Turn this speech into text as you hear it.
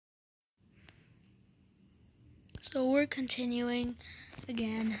So we're continuing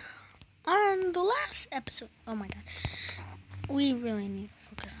again on the last episode. Oh my god. We really need to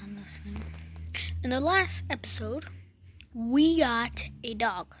focus on this thing. In the last episode, we got a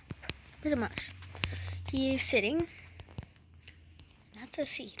dog. Pretty much. He is sitting. That's a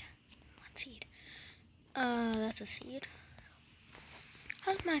seed. What seed? That's a seed.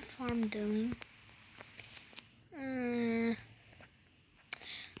 How's my farm doing?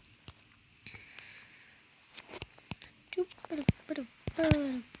 Put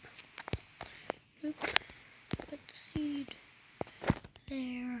the seed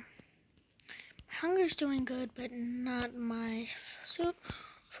there. Hunger's doing good, but not my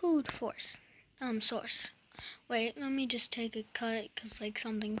food source. Wait, let me just take a cut because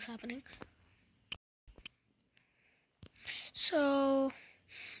something's happening. So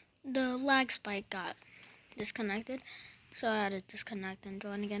the lag spike got disconnected, so I had to disconnect and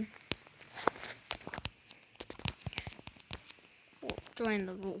join again. Join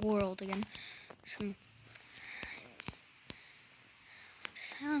the world again. This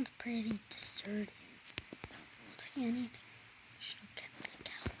sounds pretty disturbing. I don't see anything. Should have kept the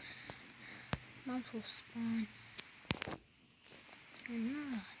cow. Moms will spawn. Or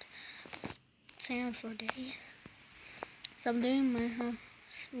not. Sounds for days. Someday my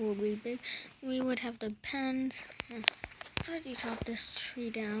house will be big. We would have the pens. So you chop this tree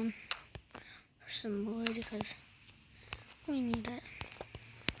down for some wood because we need it.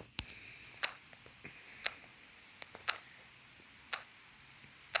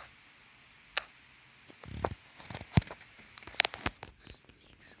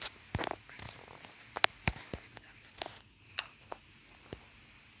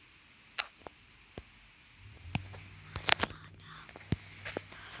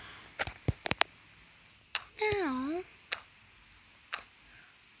 Now,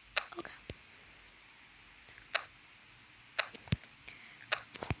 okay.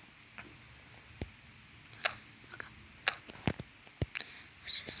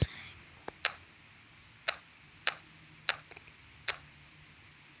 Let's just say.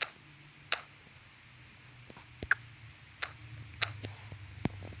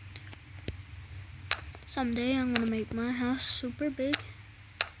 Someday I'm gonna make my house super big.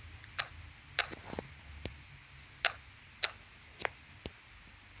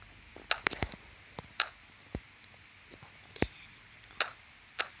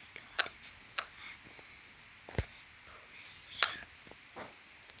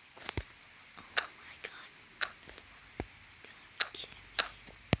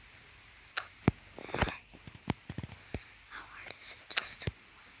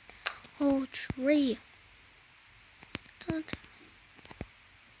 Whole tree.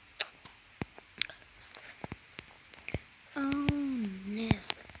 Oh no.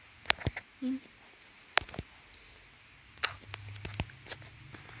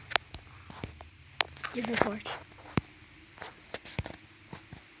 Use the torch.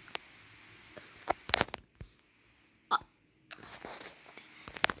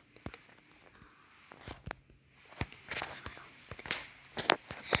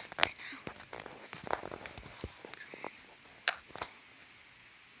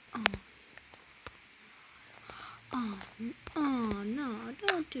 Oh no,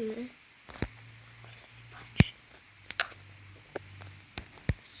 don't do this. Punch.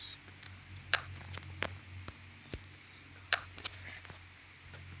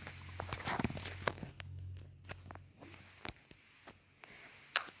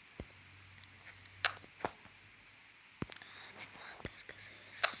 That's not good because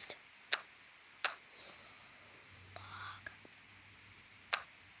it's just log.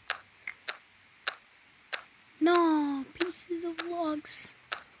 No, pieces of logs.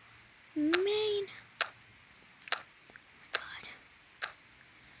 Man. God.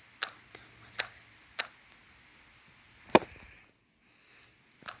 I'm done with this.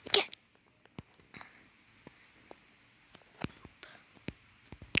 Get.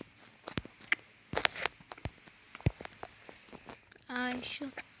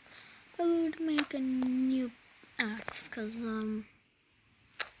 I would make a new axe because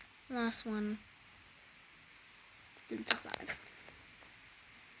last one didn't survive.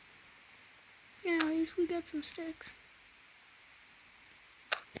 Yeah, at least we got some sticks.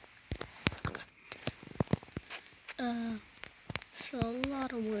 Okay. It's a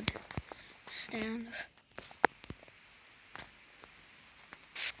lot of wood stand.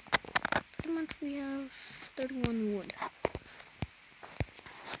 Pretty much we have 31 wood.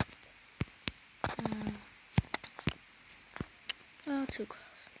 Oh, too close.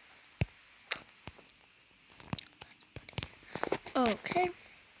 Okay.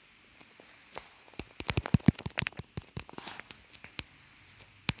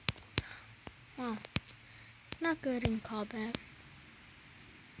 Wow. Not good in combat.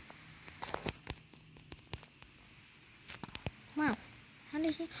 Wow. How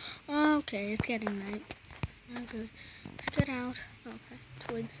did he... Oh, okay, it's getting night. Not good. Let's get out. Okay,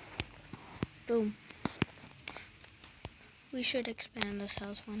 twigs. Boom. We should expand this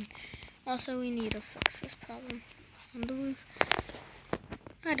house one. Also, we need to fix this problem on the roof.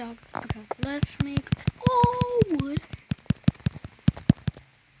 Hi, dog. Okay, let's make all wood.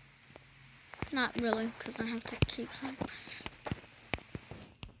 Not really, because I have to keep some.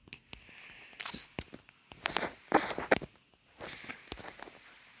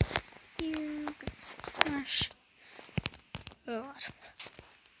 Here, flash. Oh, what?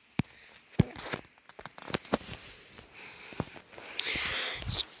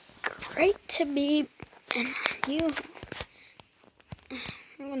 It's great to be, and you.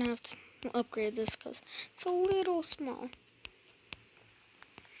 I'm gonna have to upgrade this because it's a little small.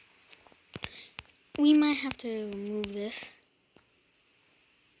 We might have to move this.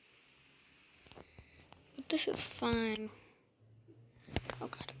 But this is fine. Oh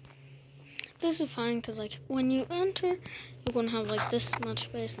god. This is fine because like when you enter, you're gonna have like this much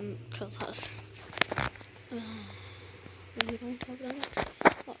space and kill us. We don't have that much.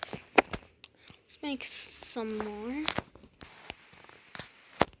 Oh. Let's make some more.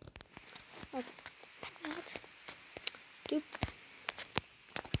 Okay. That. Doop.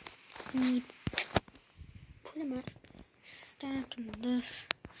 Need pretty much stacking this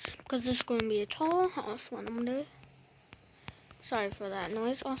because this is going to be a tall house when I'm done. Sorry for that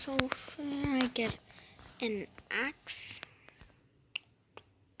noise. Also, should I get an axe?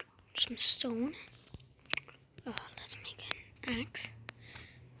 Some stone. Let's make an axe.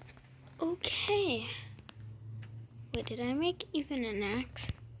 Okay. Wait, did I make even an axe?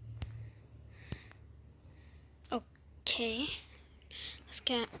 Okay.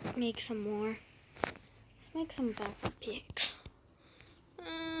 Let's make some more. Let's make some backup picks.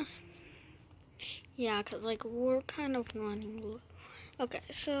 Yeah, because like we're kind of running low. Okay,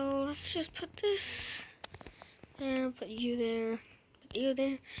 so let's just put this there, put you there, put you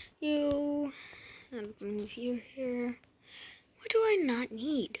there, you, and move you here. What do I not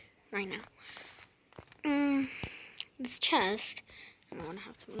need right now? This chest, and I want to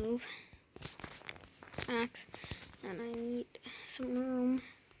have to move. Axe, and I need some room.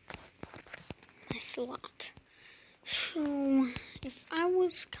 My slot. So if I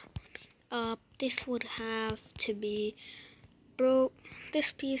was coming up, this would have to be broke.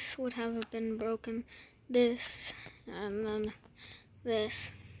 This piece would have been broken. This, and then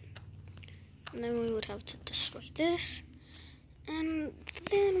this, and then we would have to destroy this, and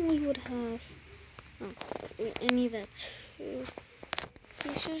then we would have. I need that 2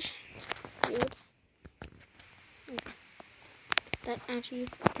 pieces. Wood. That actually is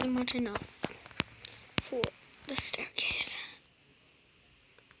pretty much enough for the staircase.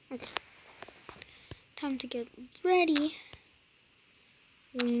 Okay. Time to get ready.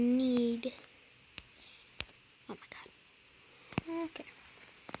 We need. Oh my god. Okay.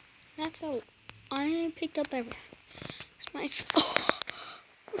 That's all. I picked up everything. It's my. Oh.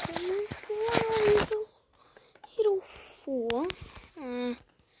 Okay, my slide. 804.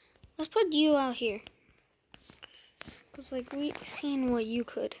 Let's put you out here. Cause like we seen what you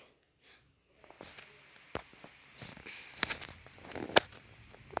could.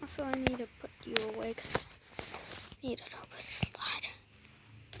 Also, I need to put you away. Cause I need to open slide.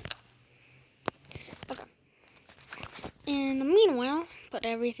 Okay. In the meanwhile, put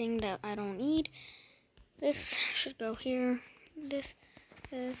everything that I don't need. This should go here. This,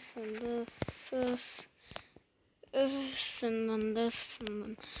 and this, and then this, and then this.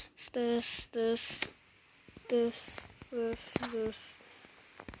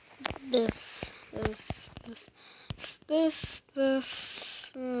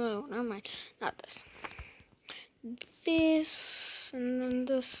 No, never mind. Not this. This, and then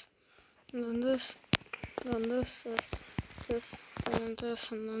this, and then this, and then this, and then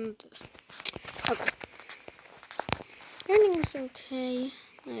this, and then this. Okay. Everything is okay.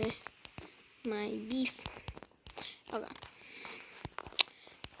 My beef. Okay.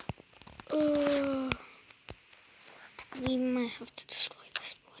 We might have to destroy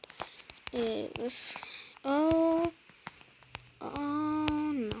this wood. This. Oh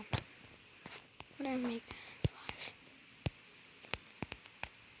no. What did I make? 5.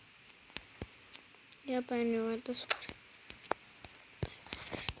 Yep, I knew it. This wood.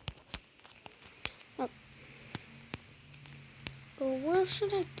 Oh. But where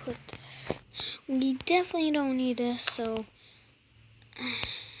should I put this? We definitely don't need this, so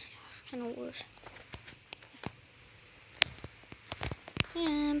it's kind of worse.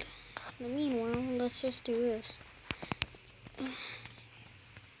 And in the meanwhile, let's just do this.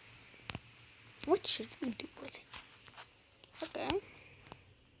 What should we do with it? Okay.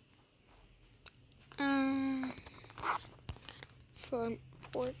 Front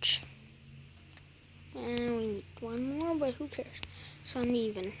porch. And we need one more, but who cares? It's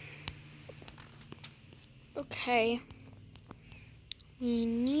uneven. Okay. We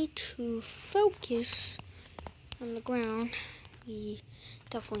need to focus on the ground. We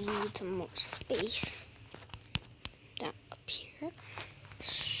definitely need some more space. That up here.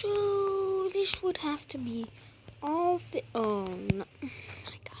 So this would have to be all fit. Oh no. Oh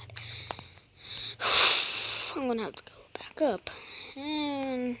my god. I'm gonna have to go back up.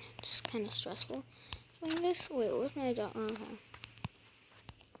 And it's kind of stressful. Like this. Wait, where's my dog? Okay.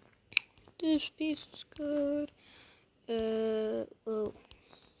 This piece is good. Oh.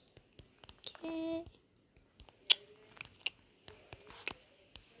 Okay.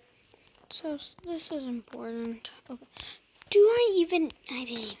 So this is important. Okay. I didn't even bring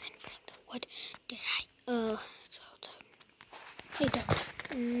the wood. Did I? It's outside. Hey, duck.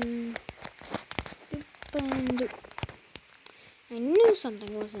 I knew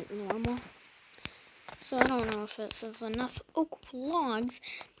something wasn't normal. So I don't know if this is enough oak logs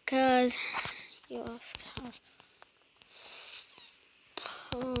because you have to have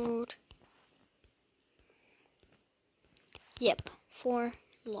code. Yep, 4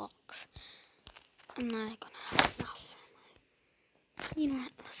 logs. I'm not gonna have enough. You know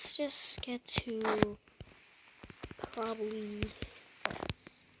what? Let's just get to probably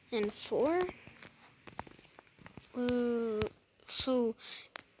in 4. So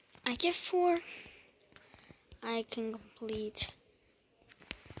I get 4. I can complete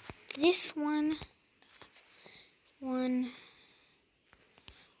this one. That's 1.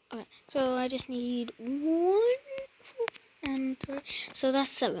 Okay, so I just need 1, 4, and 3. So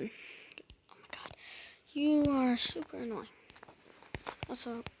that's 7. Oh my god, you are super annoying.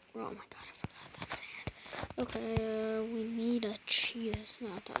 Also, oh my god, I forgot that sand. Okay, we need a cheetah. It's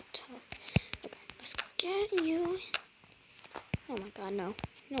not that tough. Okay, let's get you. Oh my god, no.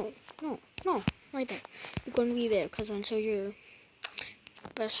 Right there. You're going to be there because until your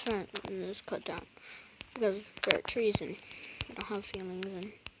best friend is cut down. Because there are trees and you don't have feelings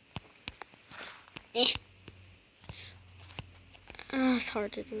and it's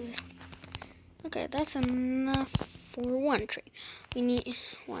hard to do this. Okay, that's enough for 1 tree. We need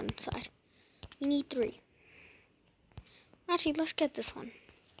 1 side. We need 3. Actually, let's get this one.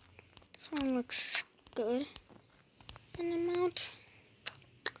 This one looks good. And amount.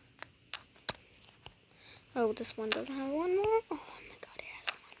 Oh, this one doesn't have 1 more. Oh my god, it has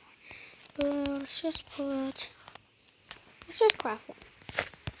 1 more. But let's just craft 1.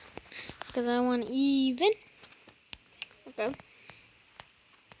 Because I want even. Okay.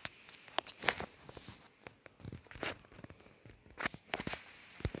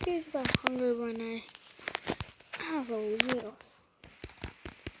 Here's the hunger when I have a little.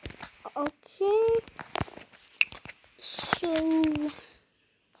 Okay. So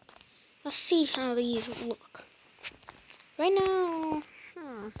let's see how these look. Right now,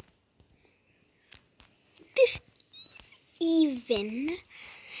 this even.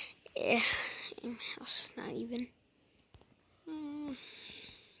 My house is not even.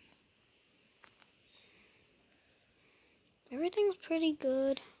 Everything's pretty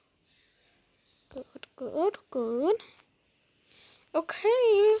good. Good.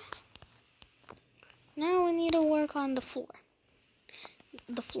 Okay. Now we need to work on the floor.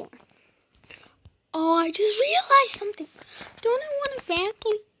 Oh, I just realized something. Don't I want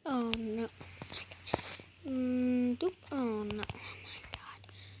exactly? Oh no. Doop. Oh no. Oh my god.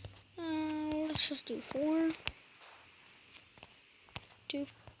 Let's just do 4. Doop.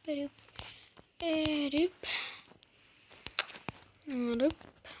 Doop. Doop. Doop.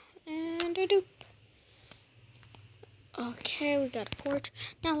 And doop. Okay, we got a porch.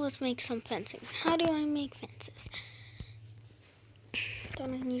 Now let's make some fencing. How do I make fences?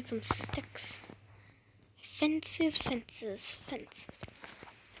 Gonna need some sticks. Fences.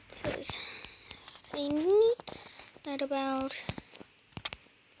 I need that about.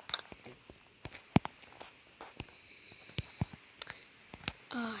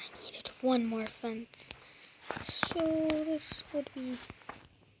 Oh, I needed 1 more fence. So this would be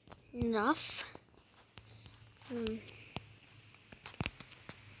enough.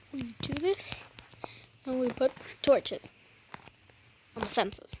 We do this, and we put torches on the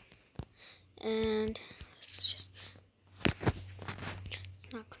fences. And it's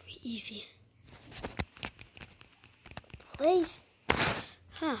not gonna be easy. Place.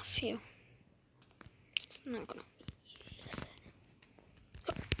 Phew. It's not gonna be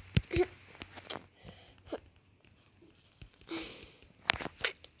easy.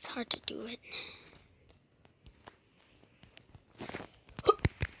 hard to do it.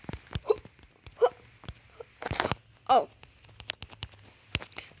 Oh.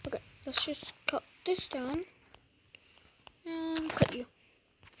 Okay, let's just cut this down. And cut you.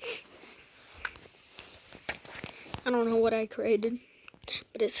 I don't know what I created,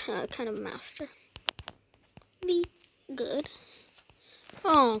 but it's kind of master. Be good.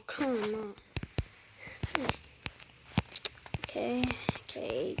 Oh, come on. Okay.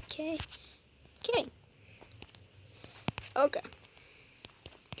 Okay.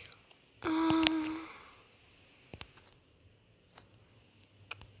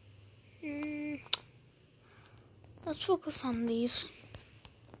 Let's focus on these.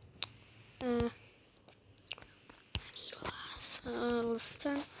 I need glass. Let's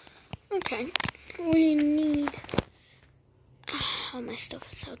start. Okay. We need. All my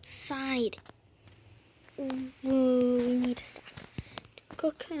stuff is outside. We need to stop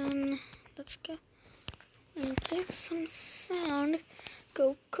cooking. Let's go and get some sound.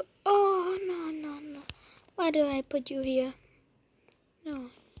 Go cook. Oh, no. Why do I put you here? No,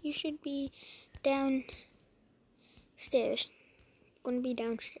 you should be downstairs. You're gonna be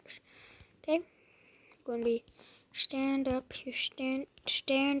downstairs. Okay? You're gonna be stand up. You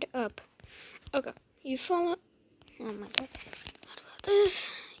stand up. Okay. You follow. Oh my god. What about this?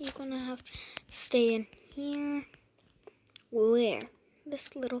 You're gonna have to stay in here. Where?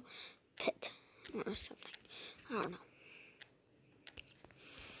 This little pit or something. I don't know.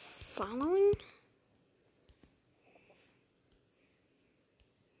 Following?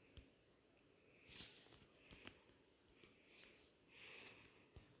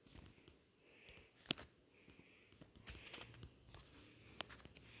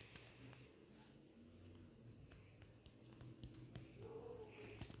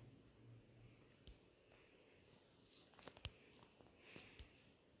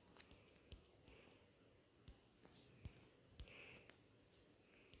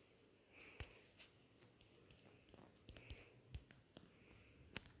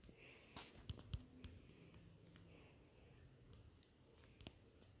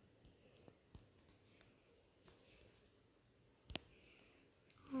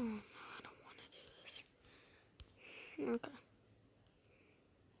 Oh, no, I don't want to do this. Okay.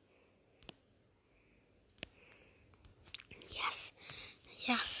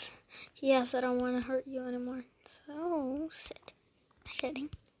 Yes, I don't want to hurt you anymore. So, sitting.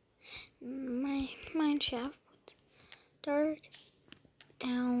 My mine shaft would start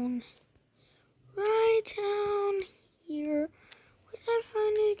down, right down here. Would I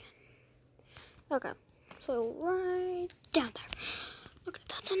find it again? Okay, so right down there. Okay,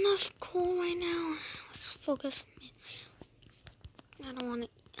 that's enough coal right now. Let's focus. I don't want to.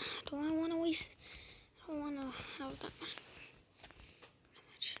 Do I want to waste? I don't want to have that much.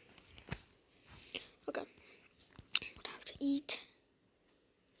 Okay, would have to eat.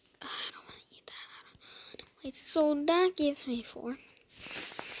 I don't want to eat that. Wait, so that gives me 4.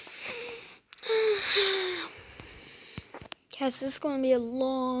 Yes, this is going to be a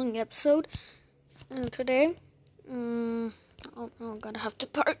long episode today. I'm gonna have to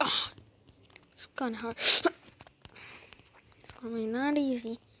park. Oh, it's kind of hard. It's gonna be not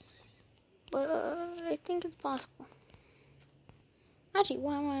easy, but I think it's possible. Actually,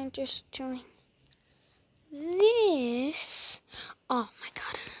 why am I just doing this? Oh my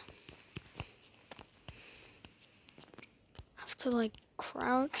god! I have to like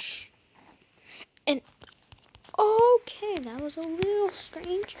crouch and. Okay, that was a little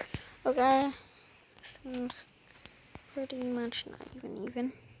strange. Okay, this seems pretty much not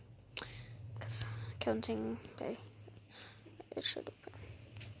even. Because counting by it should have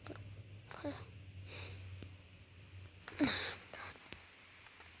been 5.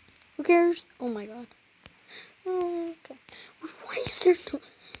 Who cares? Oh my god. Okay. Why is there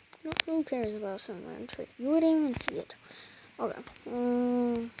no? Who cares about someone tree? You wouldn't even see it. Okay.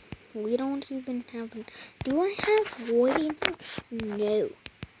 We don't even have. Do I have wood in here? No.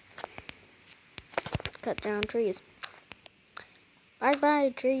 Cut down trees.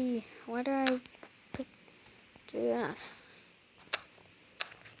 Bye, tree. Why did I do that?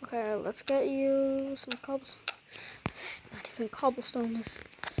 Okay, let's get you some cobblestone. It's not even cobblestone. It's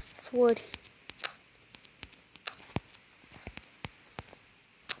wood.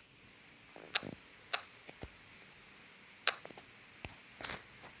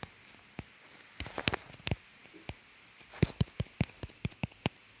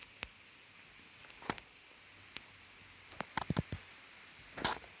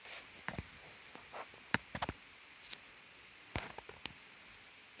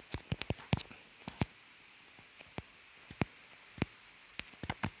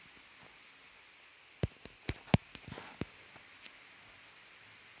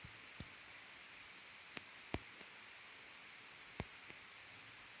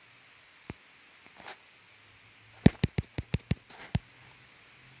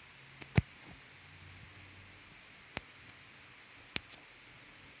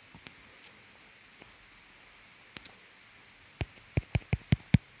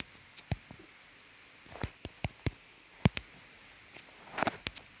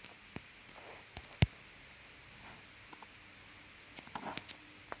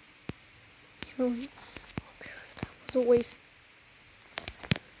 healing. Okay, that was a waste.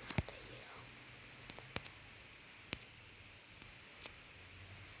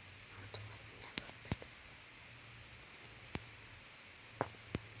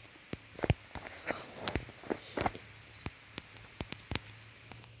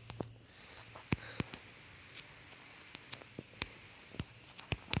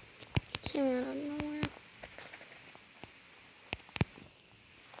 Came out of nowhere.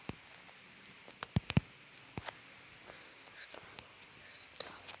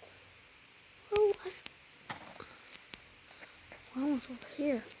 What was? What was over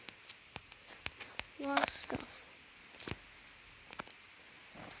here? Lost stuff.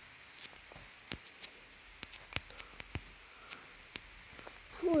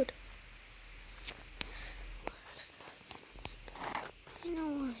 Wood. Where is that? I know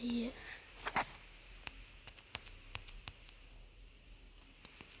where he is.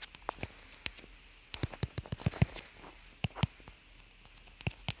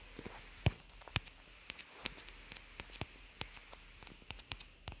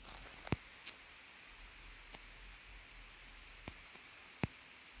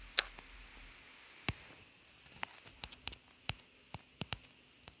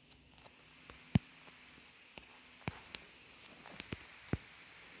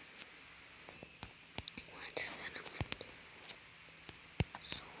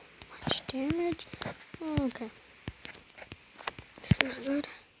 Damage. Oh, okay. It's not good.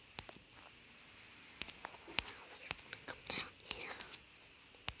 Come down here.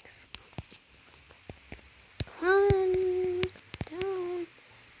 Come down. I know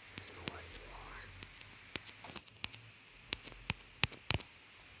where you are.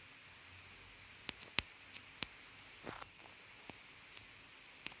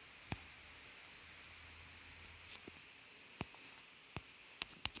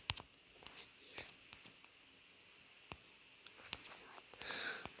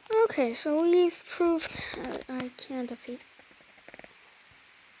 Okay, so we've proved that I can defeat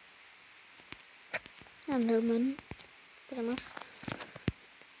Enderman, pretty much.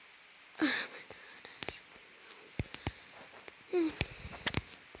 Oh my god.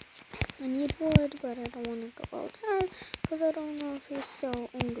 I need wood, but I don't want to go outside because I don't know if he's still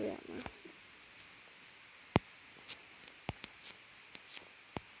angry at me.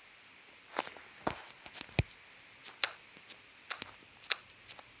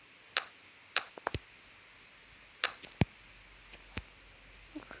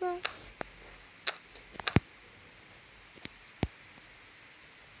 Okay.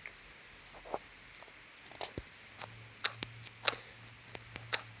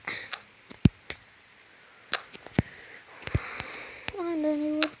 And then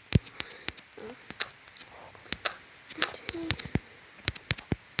he would.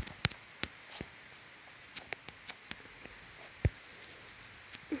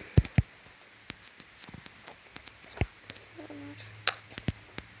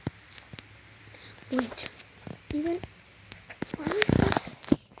 Wait, even why is this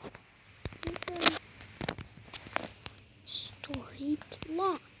even story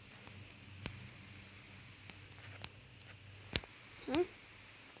block? Huh?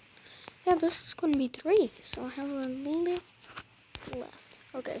 Yeah, this is going to be 3, so I have a little left.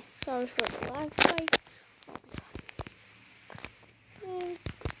 Okay, sorry for the lag spike. Oh my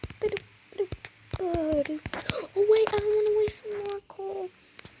god. Oh wait, I don't want to waste more coal.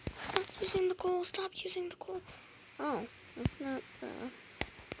 Stop using the coal, stop using the coal. Oh, that's not bad.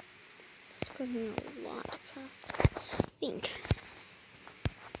 That's cooking a lot faster, I think.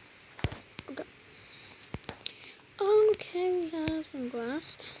 Okay. Okay, we have some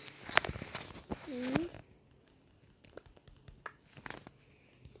glass.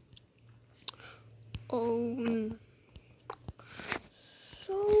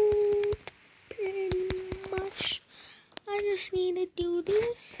 So pretty much I just need to do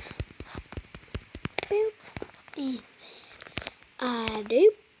this. Boop. And I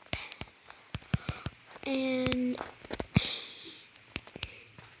do. And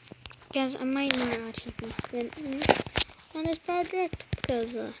guys, I might not actually be finished on this project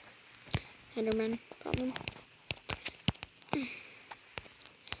because Enderman problem.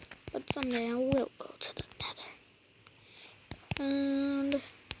 But someday I will go to the Nether. And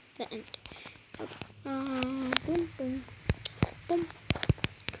the end. Okay. Boom, boom, boom, boom.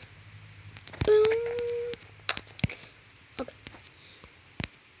 Okay.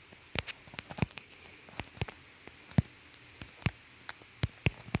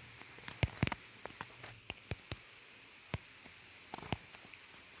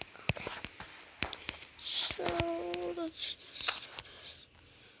 So let's just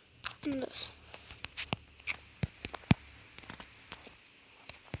do this and this.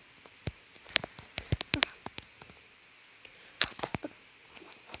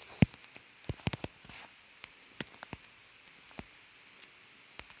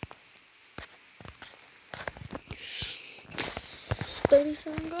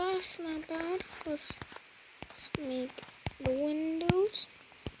 37 glass, not bad. Let's make the windows.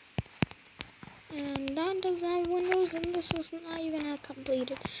 And that does have windows, and this is not even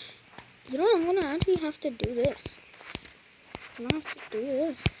completed. You know, I'm gonna actually have to do this. I'm gonna have to do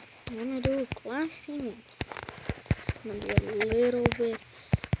this. I'm gonna do a glass ceiling. It's gonna be a little bit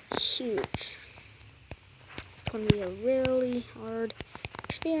huge. It's gonna be a really hard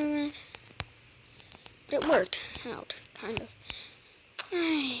experiment. But it worked out, kind of.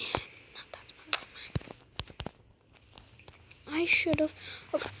 Not that smart. I should have.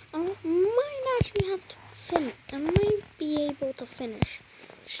 Okay, I might actually have to finish. I might be able to finish.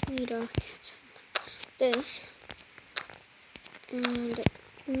 Just need to get this and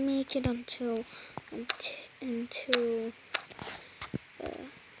make it into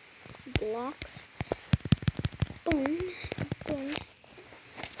blocks. Boom, boom.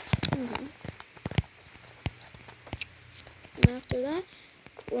 Okay. And after that,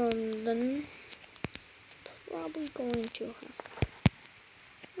 then probably going to have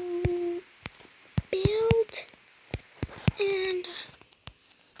build, and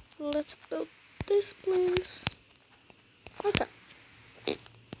let's build this place. Okay,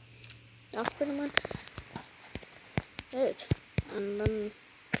 that's pretty much it. And then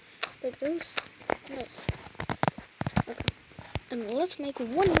like this. Okay, and let's make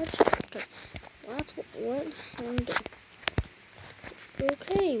one more chest because that's what I want to do.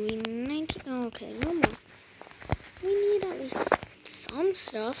 Okay, we 19. Okay, no more. We need at least some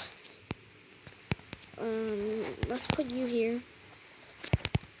stuff. Let's put you here.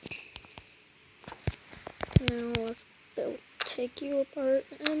 Now let's take you apart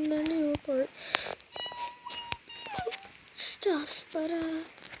and then you apart. Stuff, but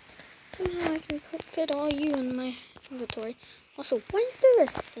somehow I can fit all you in my inventory. Also, why is there a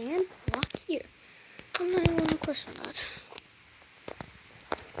sand block here? I'm not even gonna question that.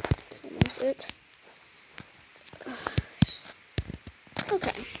 That's almost it.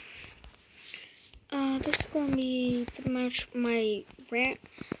 Okay. This is gonna be pretty much my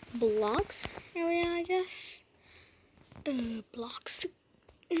blocks area, I guess. Blocks.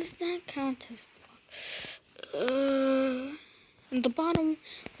 Does that count as a block? And the bottom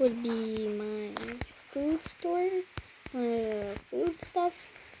would be my food store, my food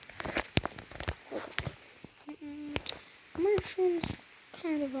stuff. Okay. Mushrooms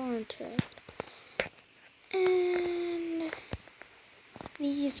kind of aren't it. And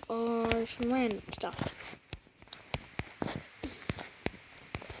these are some random stuff.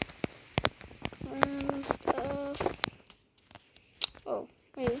 Random stuff. Oh,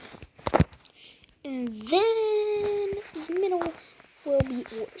 wait. And then the middle will be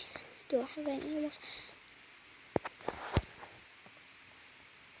ores. Do I have any ores?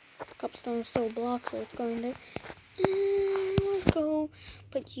 Cupstone is still blocked, so it's going there. And let's go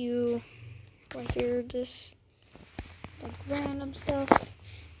put you right here. This like random stuff.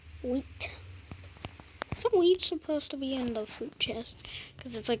 Wheat. So wheat's supposed to be in the food chest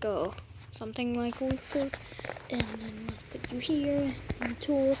because it's like something like wheat food. And then let's put you here. And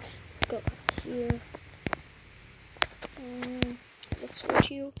tools. Go up here. Let's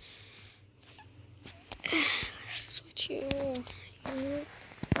switch you.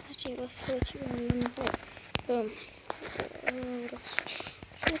 Actually, let's switch you and then boom. Let's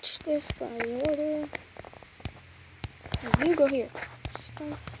switch this by order. And you go here.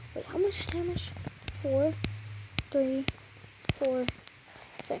 Start. Wait, how much damage? 4, 3, 4,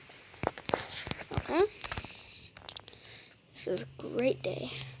 6. Okay. This is a great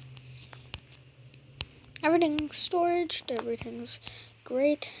day. Everything's storage. Everything's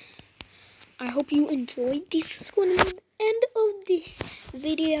great. I hope you enjoyed. This is going to be the end of this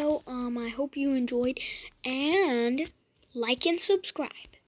video. I hope you enjoyed, and like and subscribe.